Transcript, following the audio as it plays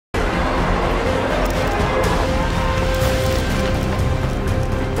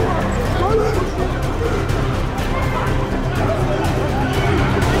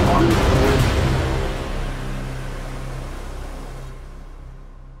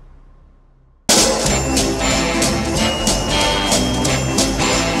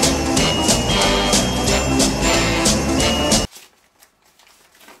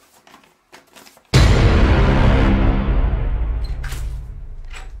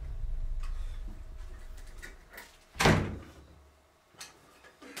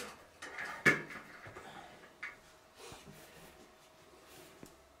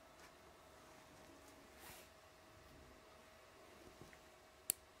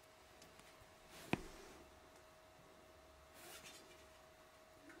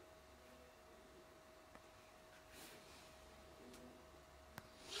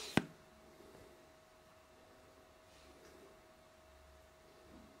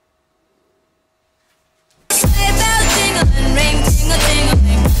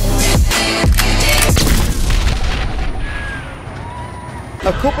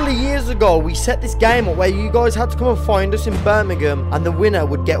A couple of years ago, we set this game up where you guys had to come and find us in Birmingham, and the winner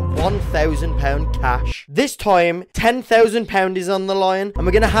would get £1,000 cash. This time, £10,000 is on the line, and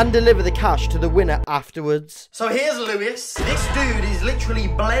we're going to hand deliver the cash to the winner afterwards. So here's Lewis. This dude is literally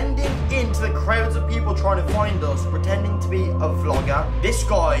blending into the crowds of people trying to find us, pretending to be a vlogger. This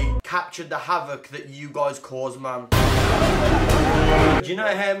guy captured the havoc that you guys caused, man. Do you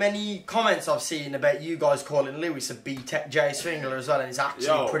know how many comments I've seen about you guys calling Lewis a B-Tech J Swingler as well, and it's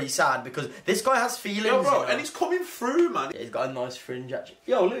actually pretty sad because this guy has feelings. Yo, bro, and he's coming through, man. He's got a nice fringe, actually.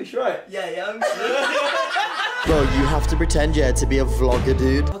 Yo, Lewis, right? Yeah. Bro, you have to pretend, to be a vlogger,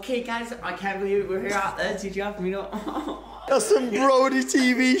 dude. Okay, guys, I can't believe we're here out there. Did you have me not? That's some Brody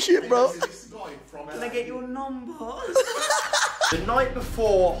TV shit, bro. Can I get your number? The night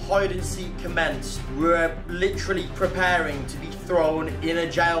before hide and seek commenced, we were literally preparing to be thrown in a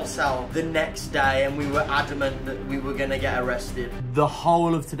jail cell the next day, and we were adamant that we were gonna get arrested. The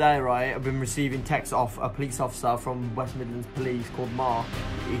whole of today, right, I've been receiving texts off a police officer from West Midlands Police called Mark.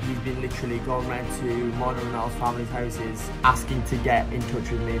 He's been literally going around to mine and Ronald's family's houses asking to get in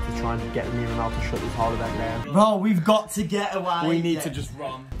touch with me to try and get me and Ronald to shut this whole event down. Bro, we've got to get away. We need to just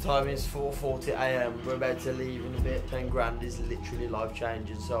run. Time is 4:40 AM. We're about to leave in a bit. 10 grand is literally life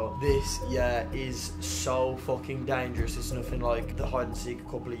changing. So this is so fucking dangerous. It's nothing like the hide and seek a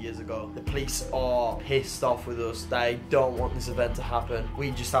couple of years ago. The police are pissed off with us. They don't want this event to happen.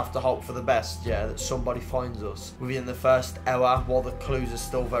 We just have to hope for the best, that somebody finds us within the first hour while the clues are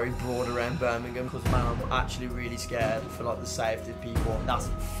still very broad around Birmingham. Because man, I'm actually really scared for like the safety of people. That's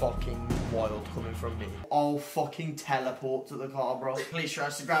fucking wild coming from me. I'll fucking teleport to the car, bro. Police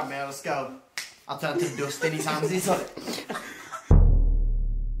tries to grab me, let's go. I'll turn to dust in his hands. He's like...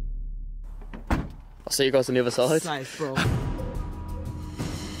 I'll see you guys on the other side. Nice, bro.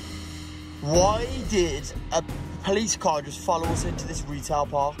 Why did a police car just follow us into this retail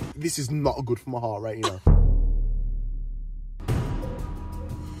park? This is not good for my heart rate, you know.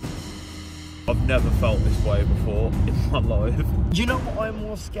 I've never felt this way before in my life. Do you know what I'm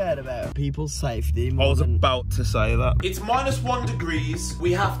more scared about? People's safety. I was about to say that. It's -1 degrees.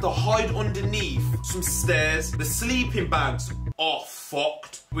 We have to hide underneath some stairs. The sleeping bags are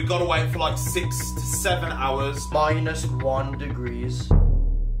fucked. We gotta wait for like 6 to 7 hours. -1 degrees.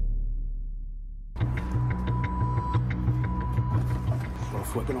 Well,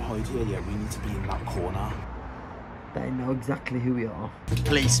 if we're gonna hide here, we need to be in that corner. They know exactly who we are.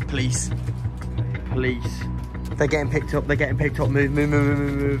 Police. They're getting picked up, Move. The guys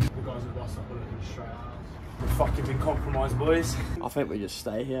with us are looking straight at us. We've fucking been compromised, boys. I think we just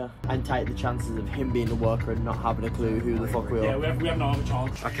stay here and take the chances of him being a worker and not having a clue who the fuck we are. Yeah, we have no other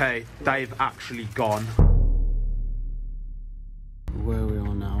chance. Okay, they've actually gone. Where we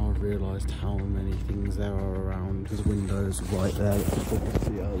are now, I've realised how many things there are around. There's windows right there that people can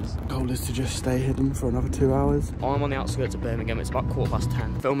see us. Goal is to just stay hidden for another 2 hours. I'm on the outskirts of Birmingham, it's about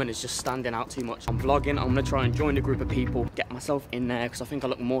 10:15. Filming is just standing out too much. I'm vlogging, I'm gonna try and join a group of people, get myself in there, because I think I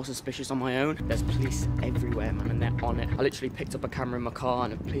look more suspicious on my own. There's police everywhere, man, and they're on it. I literally picked up a camera in my car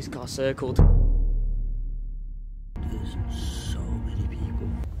and a police car circled. There's so many people.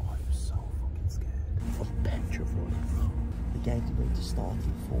 I'm so fucking scared. I'm petrified, bro. The game's about to start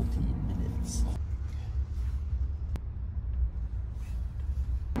in 14 minutes.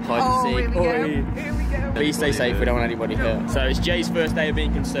 Hide and seek. Here we go. Please stay safe, we don't want anybody hurt. So it's Jay's first day of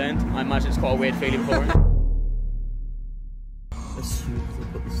being concerned. I imagine it's quite a weird feeling for him. As soon as I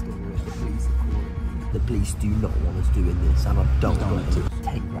put the story up, the police are calling. The police do not want us doing this, and I don't want to.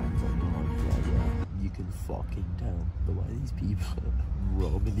 10 grand's on the line, yeah. You can fucking tell the way these people are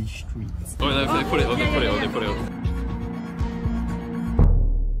roaming these streets. Oh, they put it on.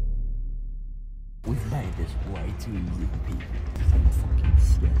 We've made this way too easy for people. I'm fucking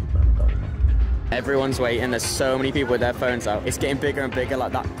scared, man, don't I? Everyone's waiting, there's so many people with their phones out. It's getting bigger and bigger,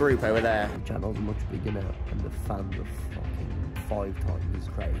 like that group over there. The channel's much bigger now, and the fans are fucking 5 times as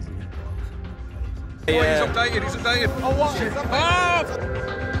crazy. Yeah. He's updated. Oh, what? Shit.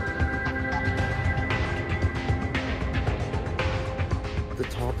 The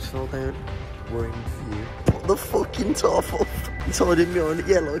tarps fell down. We're in view. Put the fucking tarp off. He's hiding behind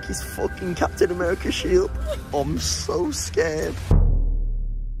it, like he's fucking Captain America shield. I'm so scared.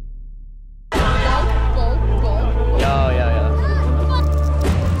 Yeah.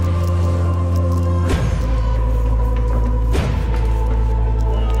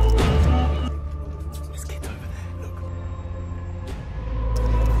 Let's get over there, look.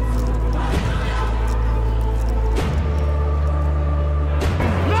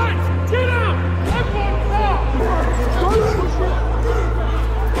 Lads, get out! Everyone out!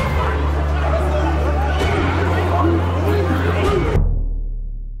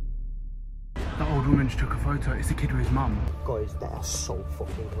 so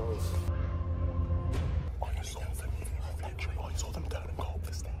fucking close.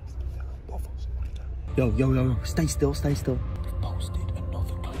 Yo, stay still. They've posted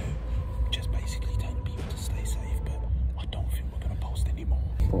another clue, which is basically telling people to stay safe, but I don't think we're gonna post anymore.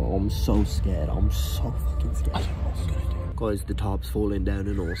 Bro, I'm so scared. I'm so fucking scared. I don't know what we're gonna do. Guys, the tarp's falling down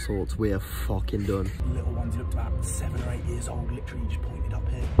and all sorts. We are fucking done. The little ones looked about 7 or 8 years old, literally just pointed up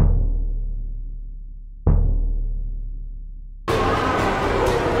here.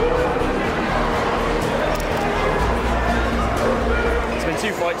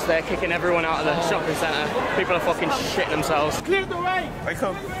 Two fights there, kicking everyone out of the shopping centre. People are fucking shitting themselves. Clear the way! I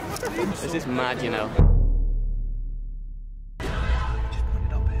come. This is mad, you know. Just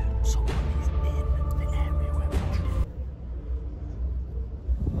pointed up here. Someone is in the area where we're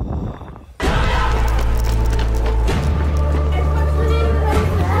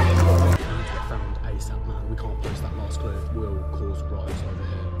get found ASAP, man. We can't post that last clue. We'll cause riots over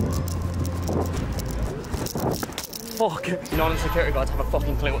here. Fuck. None of the security guards have a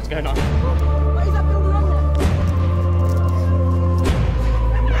fucking clue what's going on. What is that building on there?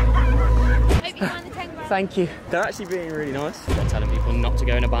 Hope you find the 10 grand. Thank you. They're actually being really nice. They're telling people not to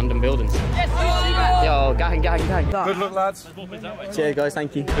go in abandoned buildings. Yo, gang. Good luck, lads. Cheers, guys,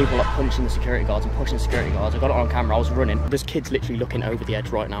 thank you. People like punching the security guards and pushing the security guards. I got it on camera, I was running. There's kids literally looking over the edge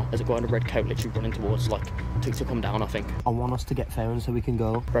right now. There's a guy in a red coat literally running towards, like, to come down, I think. I want us to get found so we can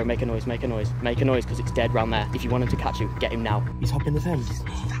go. Bro, make a noise, because it's dead round there. If you want him to catch you, get him now. He's hopping the fence.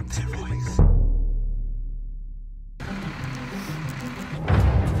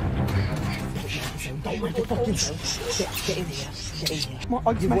 Get in here.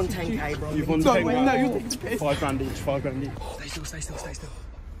 You've won 10k, bro. You've won 10 grand. No, you're taking the piss. 5 grand each, 5 grand each. Stay still.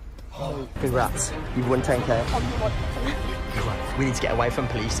 Congrats. You've won 10k. We need to get away from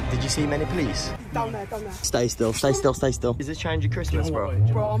police. Did you see many police? Down there. Stay still. Is this change your Christmas, bro?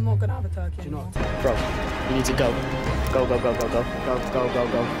 Bro, I'm not gonna have a turkey anymore. Bro, you need to go. Go.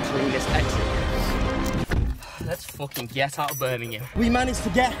 Clean this exit. Let's fucking get out of Birmingham. We managed to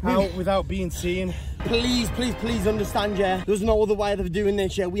get Out without being seen. Please understand, yeah. There's no other way of doing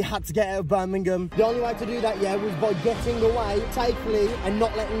this, yeah. We had to get out of Birmingham. The only way to do that, yeah, was by getting away safely and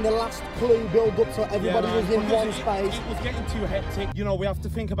not letting the last clue build up so everybody was in one space. It was getting too hectic. You know, we have to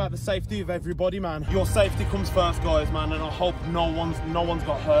think about the safety of everybody, man. Your safety comes first, guys, man, and I hope no one's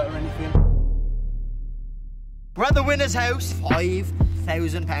got hurt or anything. We're at the winner's house.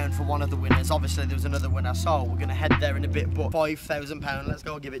 £5,000 for one of the winners. Obviously, there was another winner, so we're gonna head there in a bit. But £5,000, let's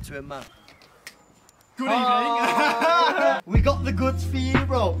go give it to him, man. Good evening. We got the goods for you,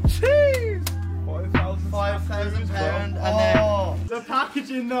 bro. Jeez. £5,000, and then the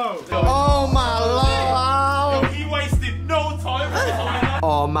packaging, though. Oh my lord! He wasted no time behind that.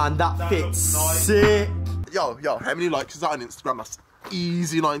 Oh man, that fits sick. Yo, how many likes is that on Instagram? That's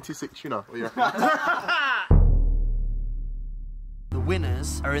easy 96, you know. The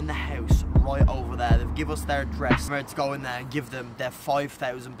winners are in the house right over there. They've given us their address. We're ready to go in there and give them their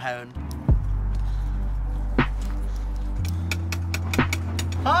 £5,000.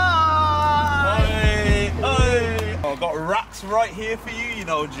 Hey. I've got racks right here for you, you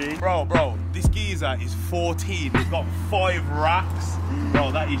know, G. Bro, this geezer is 14. He's got 5 racks.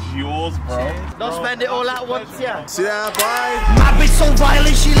 Bro, that is yours, bro. Don't spend it all at once, yeah. See ya, bye. My bitch so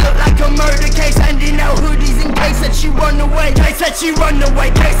violent, she look like a murder case. Handing out hoodies in case that she run away. Case that she run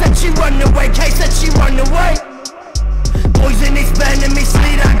away. Poison is burning me,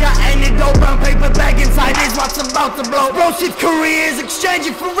 sleet. I got antidote, brown paper bag inside is what's about to blow. Explosive careers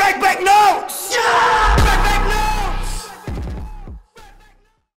exchanging for rag back.